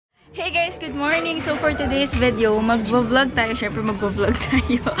Hey guys, good morning! So for today's video, mag-vlog tayo. Syempre mag-vlog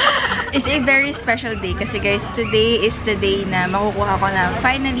tayo. It's a very special day kasi guys, today is the day na makukuha ko na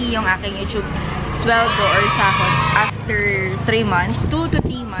finally yung aking YouTube sweldo or sahod after 3 months, 2 to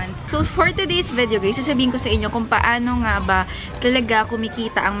 3 months. So for today's video guys, sasabihin ko sa inyo kung paano nga ba talaga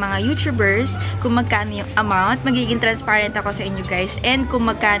kumikita ang mga YouTubers, kung magkano yung amount, magiging transparent ako sa inyo guys, and kung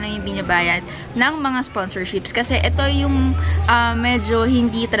magkano yung binabayad ng mga sponsorships. Kasi ito yung medyo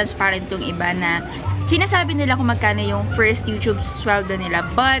hindi transparent yung iba na sinasabi nila kung magkano yung first YouTube sweldo nila,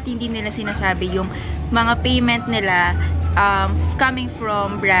 but hindi nila sinasabi yung mga payment nila coming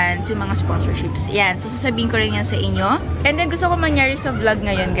from brands, yung mga sponsorships. Yan. So, sasabihin ko rin yan sa inyo. And then, gusto ko mangyari sa vlog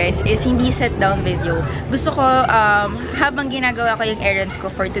ngayon, guys, is hindi set down video. Gusto ko, habang ginagawa ko yung errands ko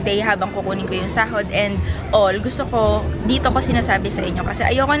for today, habang kukunin ko yung sahod and all, gusto ko, dito ko sinasabi sa inyo. Kasi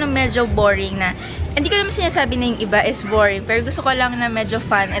ayoko na medyo boring na, hindi ko naman sinasabi na yung iba is boring, pero gusto ko lang na medyo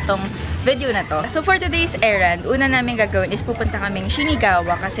fun itong video na to. So, for today's errand, una namin gagawin is pupunta kaming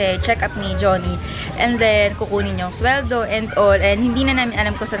Shinagawa kasi check up ni Johnny. And then, kukunin yung sweldo and all. And hindi na namin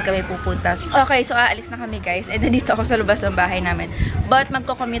alam kung saan kami pupunta. Okay, so aalis na kami guys. And nandito ako sa labas ng bahay namin. But,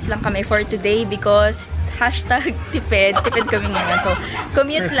 magko-commute lang kami for today because hashtag tipid. Tipid kami ngayon. So,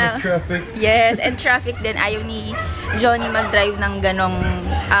 commute lang. Traffic. Yes, and traffic din. Ayaw ni Johnny mag-drive ng ganong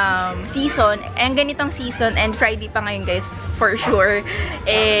season. And ganitong season and Friday pa ngayon guys. For sure,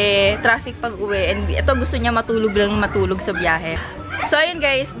 traffic pag uwi. And ito gusto niya matulog lang matulog sa biyahe. So, ayun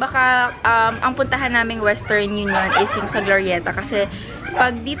guys, baka ang puntahan naming Western Union is yung sa Glorieta. Kasi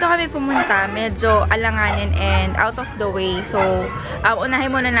pag dito kami pumunta, medyo alanganin and out of the way. So, unahin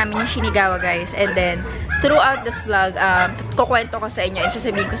muna namin yung Shinagawa guys. And then, throughout this vlog, kukwento ko sa inyo and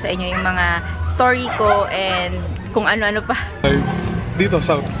sasabihin ko sa inyo yung mga story ko and kung ano-ano pa. Dito,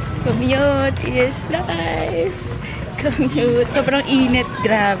 south. Commute is life. Commute. Sobrang init.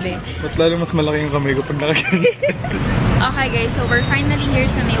 Grabe. Ba't lalo mas malaki yung kamay ko pag nakaganyan? Okay guys, so we're finally here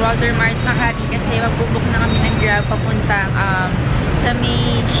sa may Walter Mart Makati kasi magbubook na kami ng Grab papunta sa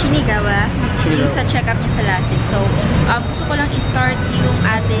may Shinagawa. Yung sa check-up niya sa Lasik. So, gusto ko lang i-start yung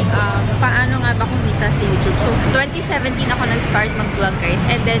ating paano nga ba kumita sa YouTube. So, 2017 ako nag-start mag-vlog guys.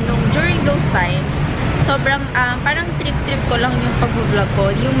 And then, during those times, sobrang parang trip-trip ko lang yung pag-vlog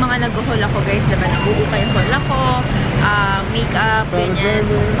ko. Yung mga nag-haul ako guys, diba? Nag-uukay haul ako, makeup, ganyan.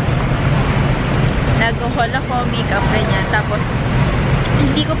 Nag-haul ako, makeup, ganyan. Tapos,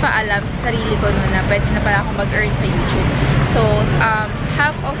 hindi ko pa alam sa sarili ko noon na pwede na pala akong mag-earn sa YouTube. So,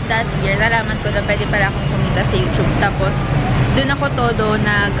 half of that year, nalaman ko na pwede pala akong kumita sa YouTube. Tapos, dun ako todo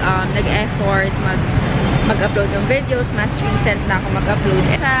nag-effort, mag-upload ng videos. Mas recent na ako mag-upload.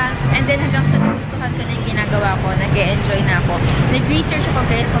 And then, hanggang sa nagustuhan ko na yung ginagawa ko, nag-e-enjoy na ako. Nag-research ako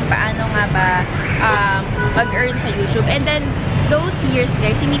guys kung paano nga ba mag-earn sa YouTube. And then, those years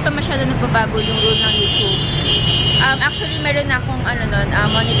guys, hindi pa masyado nagbabago yung rule ng YouTube. Actually, meron na akong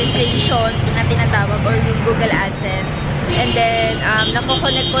monetization na tinatawag or yung Google AdSense. And then,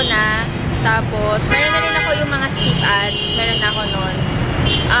 nakukonect ko na. Tapos, meron na rin ako yung mga skip ads. Meron na ako nun.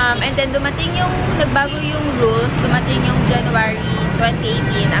 And then, nagbago yung rules. Dumating yung January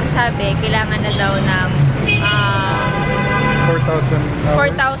 2018. Ang sabi, kailangan na daw ng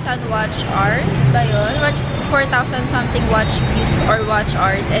 4,000 watch hours ba yun? 4,000 something watch views or watch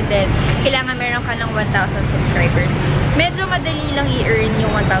hours. And then, kailangan meron ka ng 1,000 subscribers. Medyo madali lang i-earn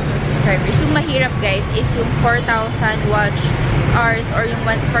yung 1,000 subscribers. Yung mahirap guys is yung 4,000 watch hours or yung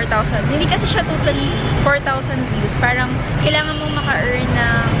 4,000. Hindi kasi siya totally 4,000 views. Parang kailangan mong maka-earn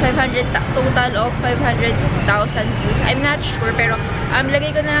ng 500, total of 500,000 views. I'm not sure, pero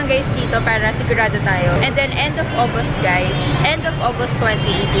lagay ko na lang guys dito para sigurado tayo. And then end of August guys, end of August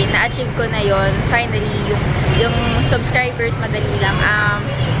 2018, na-achieve ko na yon. Finally, yung subscribers madali lang.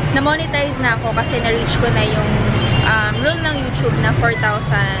 Na-monetize na ako kasi na-reach ko na yung rule ng YouTube na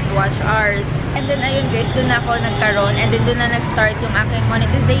 4,000 watch hours. And then, ayun guys, doon na ako nagkaroon. And then, doon na nag-start yung aking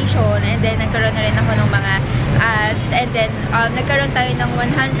monetization. And then, nagkaroon na rin ako ng mga ads. And then, nagkaroon tayo ng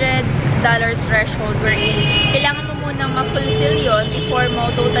 $100 threshold wherein kailangan mo munang ma-fulfill yun before mo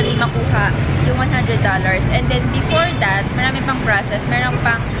totally makuha yung $100. And then, before that, marami pang process. Meron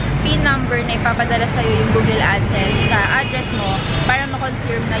pang PIN number na ipapadala sa'yo yung Google AdSense sa address mo para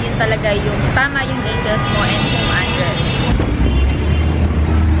ma-confirm na yun talaga yung tama yung details mo and home address.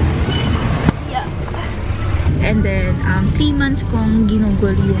 And then, 3 months kong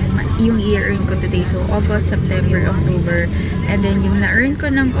ginugol yung i-earn ko today. So, August, September, October. And then, yung na-earn ko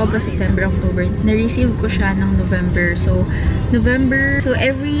ng August, September, October, na-receive ko siya ng November. So, November, so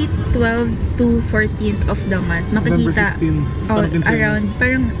every 12 to 14th of the month, makikita, around,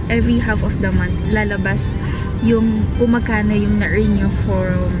 parang every half of the month, lalabas yung kung magkano yung na-earn nyo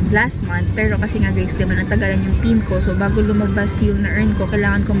for last month. Pero kasi nga guys, diba natagalan yung PIN ko. So, bago lumabas yung na-earn ko,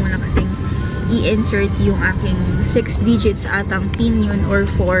 kailangan ko muna kasing i-insert yung aking 6 digits atang PIN yun or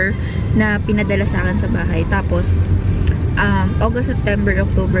 4 na pinadala sa akin sa bahay. Tapos, August, September,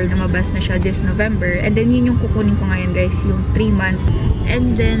 October, lumabas na siya this November. And then, yun yung kukunin ko ngayon guys, yung 3 months.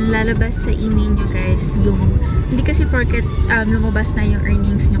 And then, lalabas sa email nyo guys, yung, hindi kasi porket lumabas na yung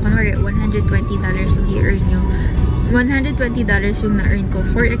earnings nyo. Kunwari, $120 yung i-earn nyo. $120 yung na-earn ko.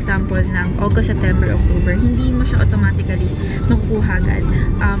 For example, ng August, September, October, hindi mo siya automatically makukuha agad.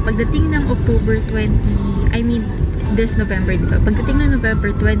 Pagdating ng October 20, I mean, this November, diba? Pagdating ng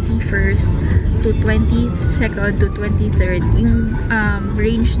November 21st to 22nd to 23rd, yung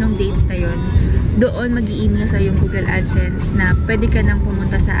range ng dates na yun, doon mag-i-email sa yung Google AdSense na pwede ka nang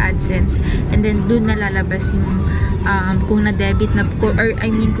pumunta sa AdSense and then doon nalalabas yung kung na-debit na, or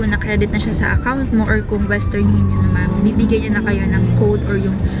I mean kung na-credit na siya sa account mo or kung Western Union naman, bibigyan niya na kayo ng code or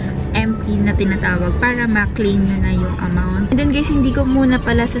yung MP na tinatawag para ma-claim nyo na yung amount. And then guys, hindi ko muna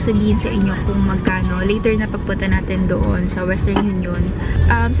pala sasabihin sa inyo kung magkano. Later na pagpunta natin doon sa Western Union.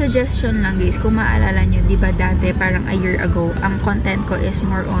 Suggestion lang guys, kung maalala nyo, diba dati parang a year ago, ang content ko is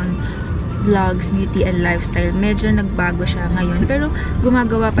more on vlogs, beauty, and lifestyle. Medyo nagbago siya ngayon. Pero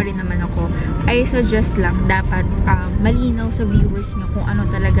gumagawa pa rin naman ako. I suggest lang, dapat malinaw sa viewers nyo kung ano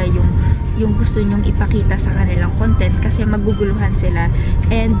talaga yung gusto nyong ipakita sa kanilang content kasi maguguluhan sila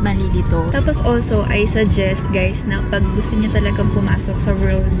and malilito. Tapos also, I suggest guys na pag gusto nyo talagang pumasok sa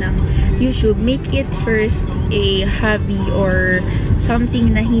world ng YouTube, make it first a hobby or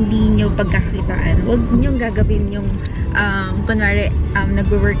something na hindi nyo pagkakitaan. Huwag nyo gagawin yung kunwari,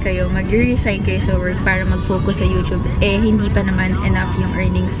 nag-work kayo, mag-resign kayo sa work para mag-focus sa YouTube, hindi pa naman enough yung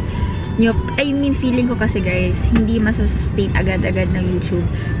earnings nyo. I mean, feeling ko kasi guys, hindi masusustain agad-agad ng YouTube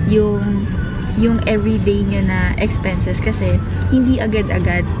yung everyday nyo na expenses kasi hindi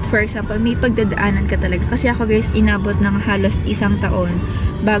agad-agad. For example, may pagdadaanan ka talaga. Kasi ako guys, inabot ng halos 1 taon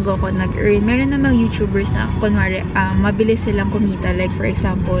bago ako nag-earn. Meron namang YouTubers na, kunwari, mabilis silang kumita. Like for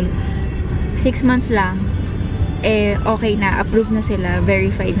example, 6 months lang, okay na, approved na sila,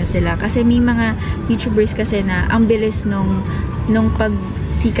 verified na sila. Kasi may mga YouTubers kasi na ang bilis nung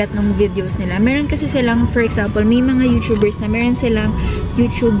pagsikat ng videos nila. Meron kasi silang, for example, may mga YouTubers na meron silang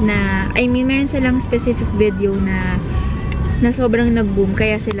YouTube na, I mean, meron silang specific video na sobrang nag-boom,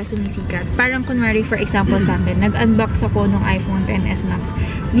 kaya sila sumisikat. Parang kunwari, for example sa akin, nag-unbox ako ng iPhone XS Max.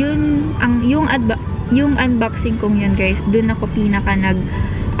 Yung unboxing kong yun guys, dun ako pinaka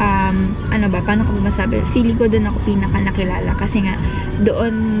paano ko masabi? Feeling ko doon ako pinaka nakilala kasi nga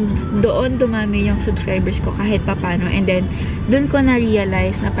doon dumami yung subscribers ko kahit papano, and then doon ko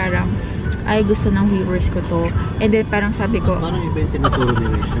na-realize na parang ay gusto ng viewers ko to, and then parang sabi ko parang event tinuturo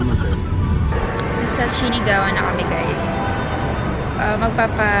nila siya sa Sinigawan na kami guys.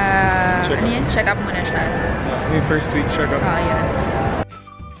 Check up muna siya. Yung first week check up. Yan.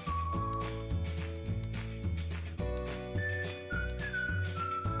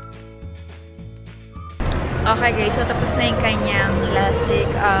 Okay guys, so tapos na yung kanyang LASIK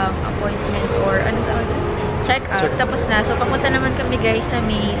appointment or ano tawag? Check-up. Tapos na. So papunta naman kami guys sa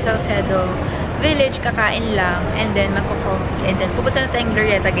may Salcedo Village, kakain lang, and then magko-coffee, and then pupunta na tayong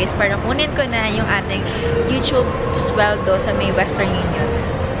Glorieta guys para kunin ko na yung ating YouTube sweldo sa may Western Union.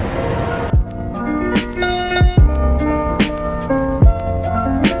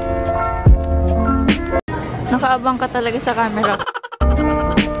 Nakaabang ka talaga sa camera.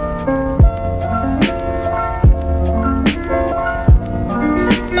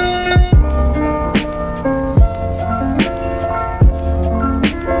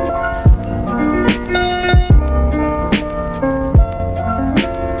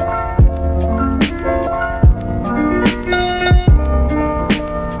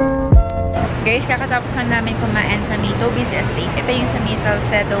 Guys, kakatapos lang namin kumain sa may Toby's Estate. Ito yung sa may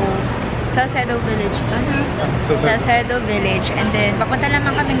Salcedo Village. Salcedo Village. And then, papunta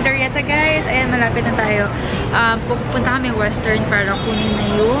naman kaming Glorieta, guys. Ayan, malapit na tayo. Pupunta kaming Western para kunin na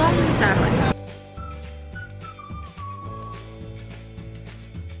yung sahod.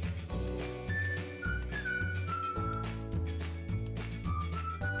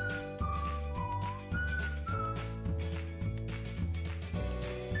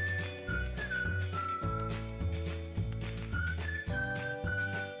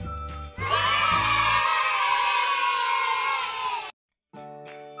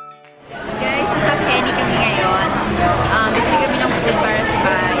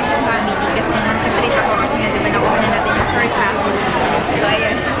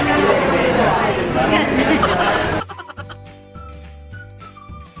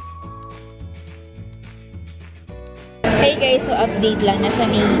 lang. Nasa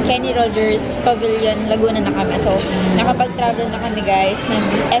may Kenny Rogers Pavilion, Laguna na kami. So, nakapag-travel na kami guys.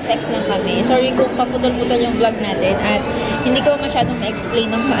 Nag-FX lang kami. Sorry kung paputol-putol yung vlog natin at hindi ko masyadong ma-explain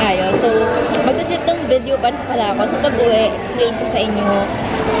ng maayos. So, magsasit ng video pa pala ako. So, pag-uwi, explain ko sa inyo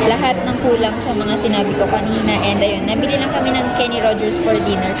lahat ng kulang sa mga sinabi ko kanina. And ayun, nabili lang kami ng Kenny Rogers for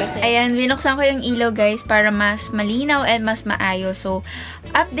dinner. Kasi, ayan, binuksan ko yung ilaw guys para mas malinaw and mas maayos. So,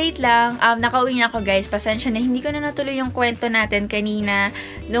 update lang. Nakauwi na ako guys. Pasensya na. Hindi ko na natuloy yung kwento natin kanina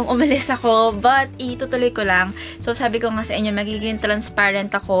nung umalis ako. But, itutuloy ko lang. So, sabi ko nga sa inyo, magiging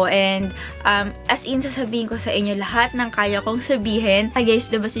transparent ako. And, as in, sasabihin ko sa inyo lahat ng kaya kong sabihin. Guys,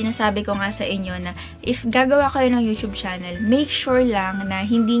 diba sinasabi ko nga sa inyo na if gagawa kayo ng YouTube channel, make sure lang na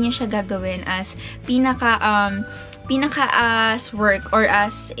hindi niyo siya gagawin as pinaka as work or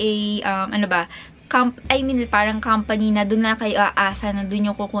as a, parang company na doon na kayo aasa na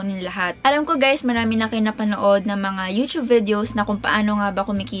doon yung kukunin lahat. Alam ko guys, marami na kayo napanood ng mga YouTube videos na kung paano nga ba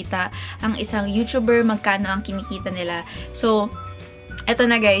kumikita ang isang YouTuber, magkano ang kinikita nila. So, eto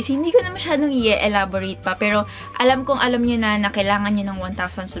na guys, hindi ko na masyadong i-elaborate pa, pero alam nyo na kailangan nyo ng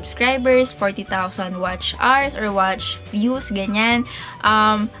 1,000 subscribers, 40,000 watch hours or watch views, ganyan.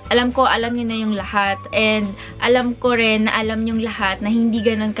 Alam nyo na yung lahat, and alam ko rin na alam nyong lahat na hindi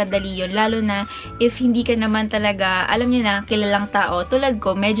ganun kadali yun, lalo na if hindi ka naman talaga, alam nyo na, kilalang tao. Tulad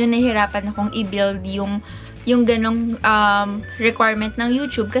ko, medyo nahihirapan akong i-build yung ganong requirement ng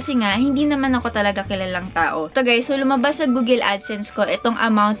YouTube kasi nga, hindi naman ako talaga kilalang tao. So guys, so lumabas sa Google AdSense ko itong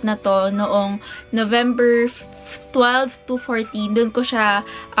amount na to noong November 12 to 14. Doon ko siya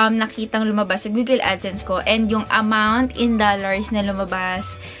nakitang lumabas sa Google AdSense ko. And yung amount in dollars na lumabas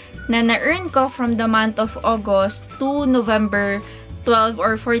na na-earn ko from the month of August to November 12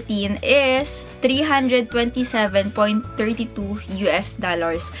 or 14 is $327.32 US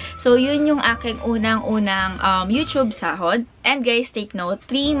dollars. So, yun yung aking unang-unang YouTube sahod. And guys, take note,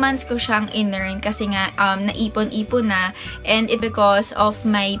 3 months ko siyang in-earn kasi nga naipon-ipon na, and it because of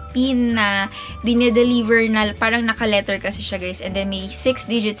my PIN na dinedeliver na parang naka-letter kasi siya guys, and then may 6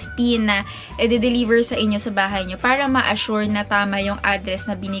 digits PIN na i-deliver sa inyo sa bahay nyo para ma-assure na tama yung address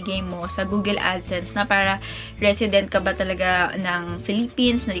na binigay mo sa Google AdSense na para resident ka ba talaga ng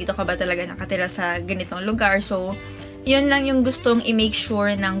Philippines, na dito ka ba talaga nakatira sa ganitong lugar. So, yun lang yung gustong i-make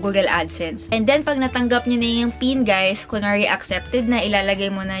sure ng Google AdSense. And then, pag natanggap nyo na yung PIN, guys, kunwari accepted na,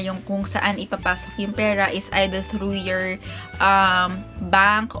 ilalagay mo na yung kung saan ipapasok yung pera is either through your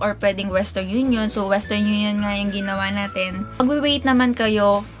bank or pwedeng Western Union. So, Western Union nga yung ginawa natin. Mag-wait naman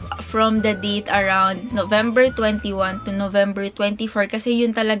kayo from the date around November 21 to November 24 kasi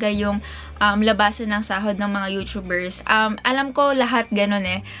yun talaga yung labasan ng sahod ng mga YouTubers. Alam ko lahat ganun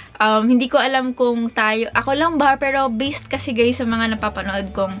eh. Hindi ko alam kung ako lang ba, pero based kasi guys sa mga napapanood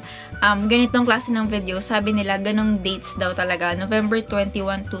kong ganitong klase ng video, sabi nila ganong dates daw talaga. November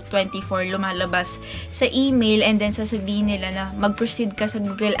 21 to 24 lumalabas sa email, and then sasabihin nila na mag-proceed ka sa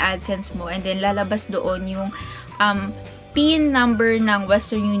Google AdSense mo, and then lalabas doon yung PIN number ng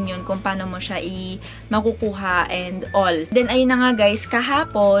Western Union kung paano mo siya makukuha and all. Then, ayun na nga guys,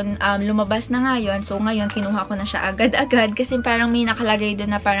 kahapon, lumabas na nga yun. So, ngayon, kinuha ko na siya agad-agad kasi parang may nakalagay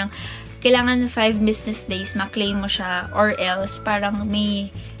doon na parang kailangan 5 business days ma-claim mo siya, or else parang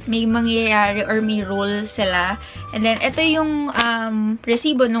may mangyayari or may rule sila. And then, ito yung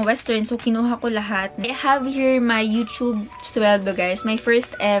resibo ng Western. So, kinuha ko lahat. I have here my YouTube sweldo, guys. My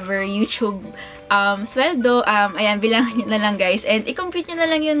first ever YouTube sweldo. Ayan, bilangin nyo na lang, guys. And, i-compute nyo na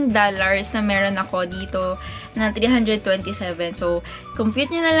lang yung dollars na meron ako dito na 327. So,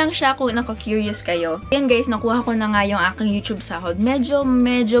 compute nyo na lang siya kung nako-curious kayo. Ayan, guys, nakuha ko na nga yung aking YouTube sahod. Medyo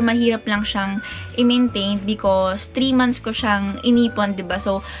mahirap lang siyang i-maintain because 3 months ko siyang inipon, diba?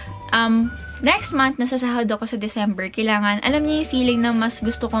 So, next month, nasasahod ako sa December. Kailangan, alam niyo yung feeling na mas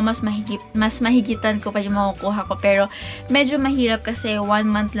gusto ko, mas mahigitan ko pa yung makukuha ko. Pero, medyo mahirap kasi 1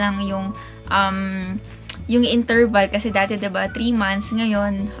 month lang yung interval. Kasi dati, diba, 3 months.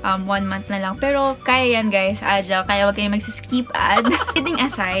 Ngayon, 1 month na lang. Pero, kaya yan, guys. Agile. Kaya wag kayong magsiskip ad. Kidding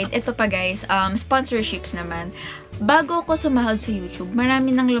aside, ito pa, guys, sponsorships naman. Bago ko sumahod sa YouTube,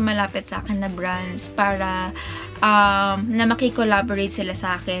 marami nang lumalapit sa akin na brands para na maki-collaborate sila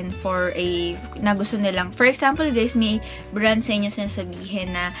sa akin for na gusto nilang. For example, guys, may brand sa inyo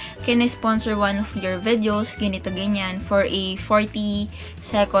sinasabihin na can I sponsor one of your videos, ganito, ganyan, for a 40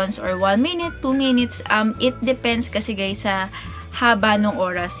 seconds or 1 minute, 2 minutes. It depends kasi, guys, sa haba ng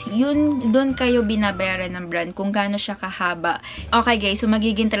oras. Doon kayo binabayaran ng brand kung gaano siya kahaba. Okay guys, so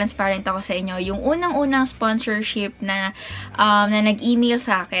magiging transparent ako sa inyo. Yung unang-unang sponsorship na nag-email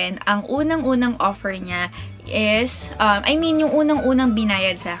sa akin, ang unang-unang offer niya is, yung unang-unang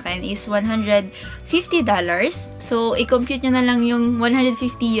binayad sa akin is $150. So, i-compute nyo na lang yung $150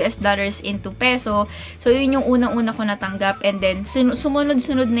 into peso. So, yun yung unang-una ko natanggap. And then,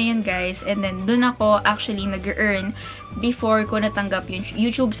 sumunod-sunod na yun, guys. And then, dun ako actually nag-earn before ko natanggap yung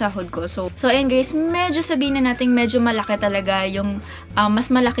YouTube sahod ko. So ayun guys, medyo sabihin na natin medyo malaki talaga yung, mas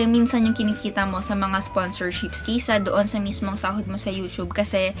malaki minsan yung kinikita mo sa mga sponsorships kaysa doon sa mismong sahod mo sa YouTube.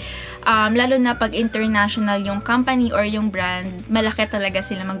 Kasi, lalo na pag international yung company or yung brand, malaki talaga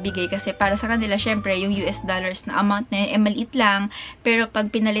sila magbigay. Kasi para sa kanila, syempre, yung US dollars na amount na yun, maliit lang. Pero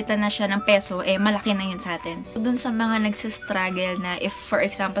pag pinalitan na siya ng peso, malaki na yun sa atin. Doon sa mga nagsastruggle na, if for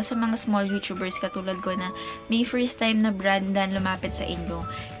example, sa mga small YouTubers katulad ko na may first time na brand na lumapit sa inyo,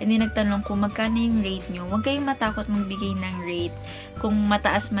 and then nagtanong kung magkano yung rate nyo, huwag kayong matakot magbigay ng rate kung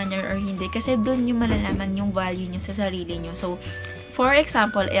mataas man yun or hindi. Kasi doon yung malalaman yung value nyo sa sarili nyo. So, for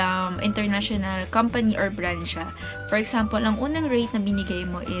example, international company or brand siya. For example, ang unang rate na binigay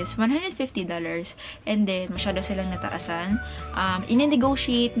mo is $150 and then masyado silang nataasan.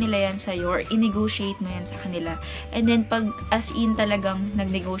 I-negotiate nila yan sa'yo or i-negotiate mo yan sa kanila. And then, pag as in talagang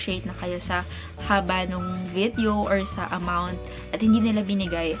nag-negotiate na kayo sa haba ng video or sa amount at hindi nila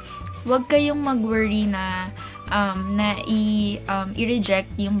binigay, huwag kayong mag-worry na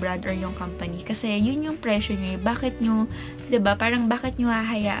i-reject yung brand or yung company. Kasi yun yung presyo nyo. Bakit nyo, diba, parang bakit nyo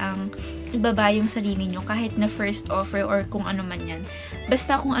hahayaang ibaba yung sarili nyo kahit na first offer or kung ano man yan.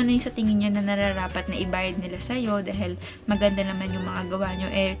 Basta kung ano yung sa tingin nyo na nararapat na ibayad nila sa'yo dahil maganda naman yung mga gawa nyo,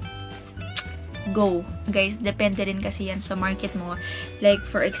 go. Guys, depende rin kasi yan sa market mo. Like,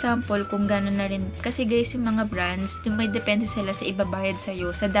 for example, kung gano'n na rin, kasi guys, yung mga brands, may depende sila sa ibabayad sa'yo,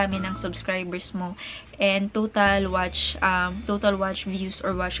 sa dami ng subscribers mo, and total watch views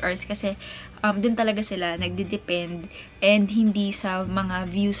or watch hours, kasi, dun talaga sila nagdi-depend, and hindi sa mga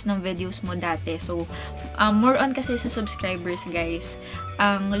views ng videos mo dati. So, more on kasi sa subscribers, guys.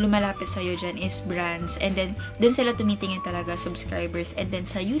 Ang lumalapit sa'yo dyan is brands, and then, dun sila tumitingin talaga, subscribers, and then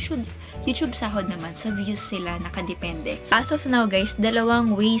sa YouTube sahod naman, sa views sila nakadepende. As of now, guys,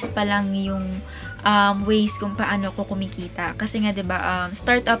 dalawang ways pa lang yung ways kung paano ko kumikita. Kasi nga, diba,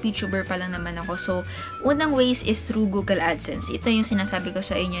 startup YouTuber pa lang naman ako. So, unang ways is through Google AdSense. Ito yung sinasabi ko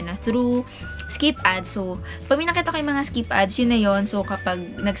sa inyo na through skip ads. So, pag may nakita ko yung mga skip ads, yun na yun. So, kapag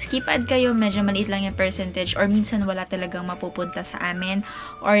nag-skip ad kayo, medyo maliit lang yung percentage or minsan wala talagang mapupunta sa amin.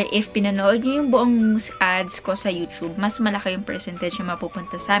 Or if pinanood nyo yung buong ads ko sa YouTube, mas malaki yung percentage na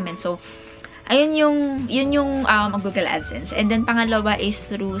mapupunta sa amin. So, ayun yung Google AdSense. And then, pangalawa is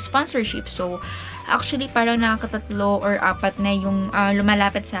through sponsorship. So, actually, parang nakakatatlo or apat na yung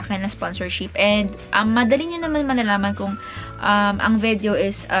lumalapit sa akin na sponsorship. And, madali nyo naman malalaman kung ang video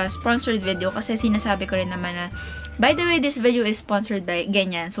is sponsored video. Kasi sinasabi ko rin naman na, by the way, this video is sponsored by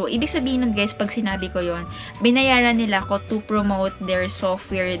ganyan. So, ibig sabihin nun, guys, pag sinabi ko yon, binayaran nila ko to promote their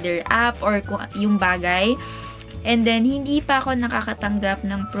software, their app, or yung bagay. And then, hindi pa ako nakakatanggap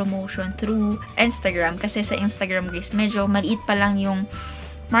ng promotion through Instagram. Kasi sa Instagram, guys, medyo maliit pa lang yung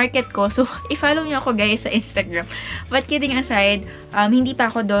market ko. So, i-follow nyo ako, guys, sa Instagram. But kidding aside, hindi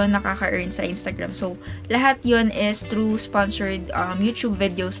pa ako doon nakaka-earn sa Instagram. So, lahat yon is through sponsored YouTube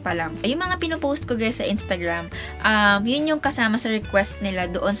videos pa lang. Yung mga pinopost ko, guys, sa Instagram, yun yung kasama sa request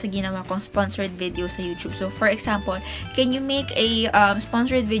nila doon sa ginawa kong sponsored video sa YouTube. So, for example, can you make a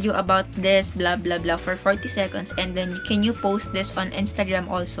sponsored video about this, blah, blah, blah, for 40 seconds, and then can you post this on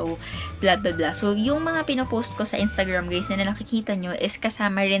Instagram also, blah, blah, blah. So, yung mga pinopost ko sa Instagram, guys, na nakikita nyo is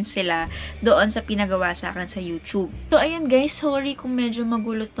kasama rin sila doon sa pinagawa sa akin sa YouTube. So, ayan guys, sorry kung medyo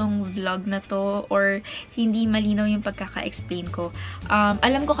magulo tong vlog na to or hindi malinaw yung pagkaka-explain ko.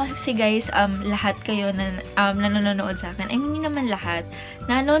 Alam ko kasi guys, lahat kayo na nanonood sa akin. I mean, hindi naman lahat.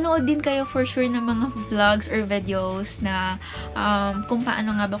 Nanonood din kayo for sure ng mga vlogs or videos na kung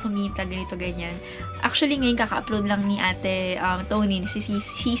paano nga ba kumita, ganito, ganyan. Actually, ngayon kaka-upload lang ni ate Tony, si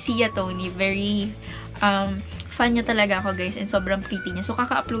Sia Tony. Very fan niya talaga ako, guys, and sobrang pretty niya. So,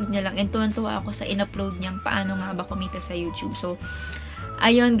 kaka-upload niya lang, and tuwan-tuwa ako sa in-upload niyang paano nga ba kumita sa YouTube. So,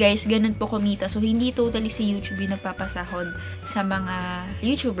 ayun, guys, ganun po kumita. So, hindi totally si YouTube yung nagpapasahod sa mga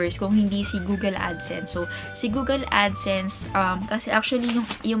YouTubers kung hindi si Google AdSense. So, si Google AdSense, kasi actually,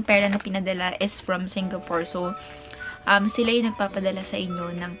 yung pera na pinadala is from Singapore. So, sila yung nagpapadala sa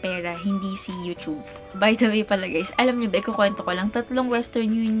inyo ng pera, hindi si YouTube. By the way pala, guys, alam niyo ba, ikukwento ko lang, 3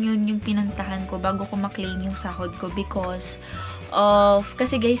 Western Union yung pinuntahan ko bago ko maklaim yung sahod ko because of,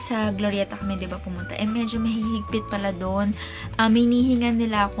 kasi guys, sa Glorieta kami, diba, pumunta, medyo mahihigpit pala doon. May nihingan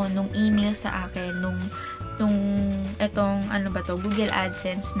nila ako nung email sa akin, nung etong, ano ba to, Google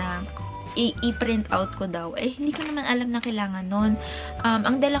AdSense na i-print out ko daw. Hindi ko naman alam na kailangan nun.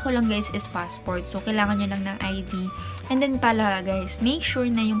 Ang dala ko lang, guys, is passport. So, kailangan nyo lang ng ID. And then pala, guys, make sure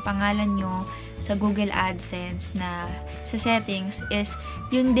na yung pangalan nyo sa sa Google AdSense na sa settings is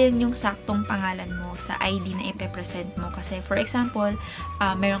yun din yung saktong pangalan mo sa ID na ipe-present mo. Kasi for example,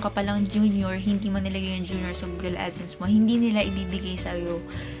 meron ka palang junior, hindi mo nilagay yung junior sa Google AdSense mo, hindi nila ibibigay sa'yo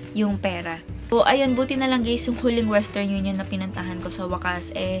yung pera. So, ayun, buti na lang guys, yung huling Western Union na pinuntahan ko sa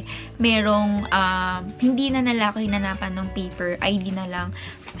wakas, merong, hindi na nila ako hinanapan ng paper, ID na lang.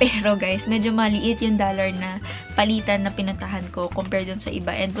 Pero guys, medyo maliit yung dollar na palitan na pinuntahan ko compared dun sa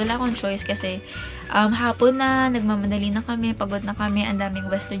iba. And wala akong choice kasi hapon na, nagmamadali na kami, pagod na kami, ang daming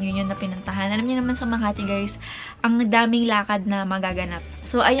Western Union na pinuntahan. Alam niyo naman sa Makati guys, ang daming lakad na magaganap.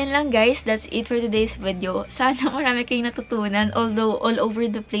 So, ayan lang guys, that's it for today's video. Sana marami kayong natutunan, although all over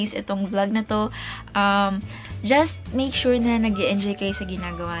the place itong vlog na to. Just make sure na nag-enjoy kayo sa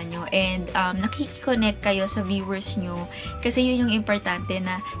ginagawa nyo and nakikiconnect kayo sa viewers nyo kasi yun yung importante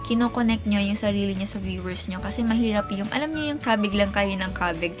na kinoconnect nyo yung sarili nyo sa viewers nyo kasi mahirap yung, alam nyo yung kabig lang kayo ng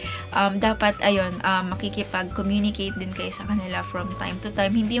kabig. Dapat, ayun, makikipag-communicate din kayo sa kanila from time to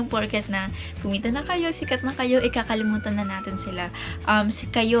time. Hindi yung porket na kumita na kayo, sikat na kayo, ikakalimutan na natin sila.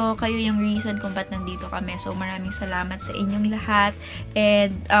 Kayo yung reason kung ba't nandito kami. So, maraming salamat sa inyong lahat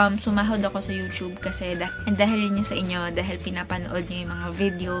and sumahod ako sa YouTube kasi dahil rin sa inyo, dahil pinapanood nyo yung mga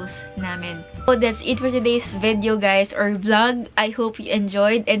videos namin. So, that's it for today's video guys or vlog. I hope you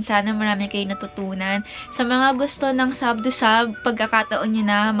enjoyed and sana marami kayong natutunan. Sa mga gusto ng sub to sub, pagkakataon nyo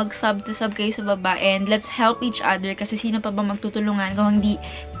na mag-sub to sub kayo sa baba and let's help each other kasi sino pa ba magtutulungan kung hindi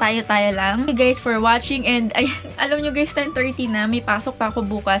tayo-tayo lang. Thank you guys for watching and ay, alam nyo guys, 10:30 na. May pasok pa ako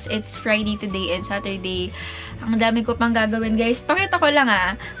bukas. It's Friday today and Saturday. Ang dami ko pang gagawin guys. Pakita ko lang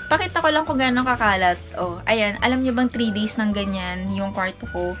Pakita ko lang kung gano'ng kakalat. Oh, ayan. Alam nyo bang 3 days ng ganyan yung kwarto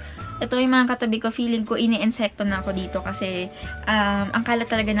ko? Ito yung mga katabi ko. Feeling ko ini-insekto na ako dito kasi ang kalat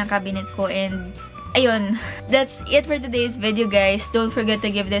talaga ng cabinet ko and ayun. That's it for today's video guys. Don't forget to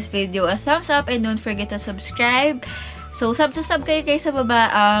give this video a thumbs up and don't forget to subscribe. So, sub to sub kayo sa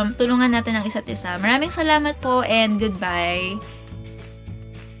baba. Tulungan natin ang isa't isa. Maraming salamat po and goodbye.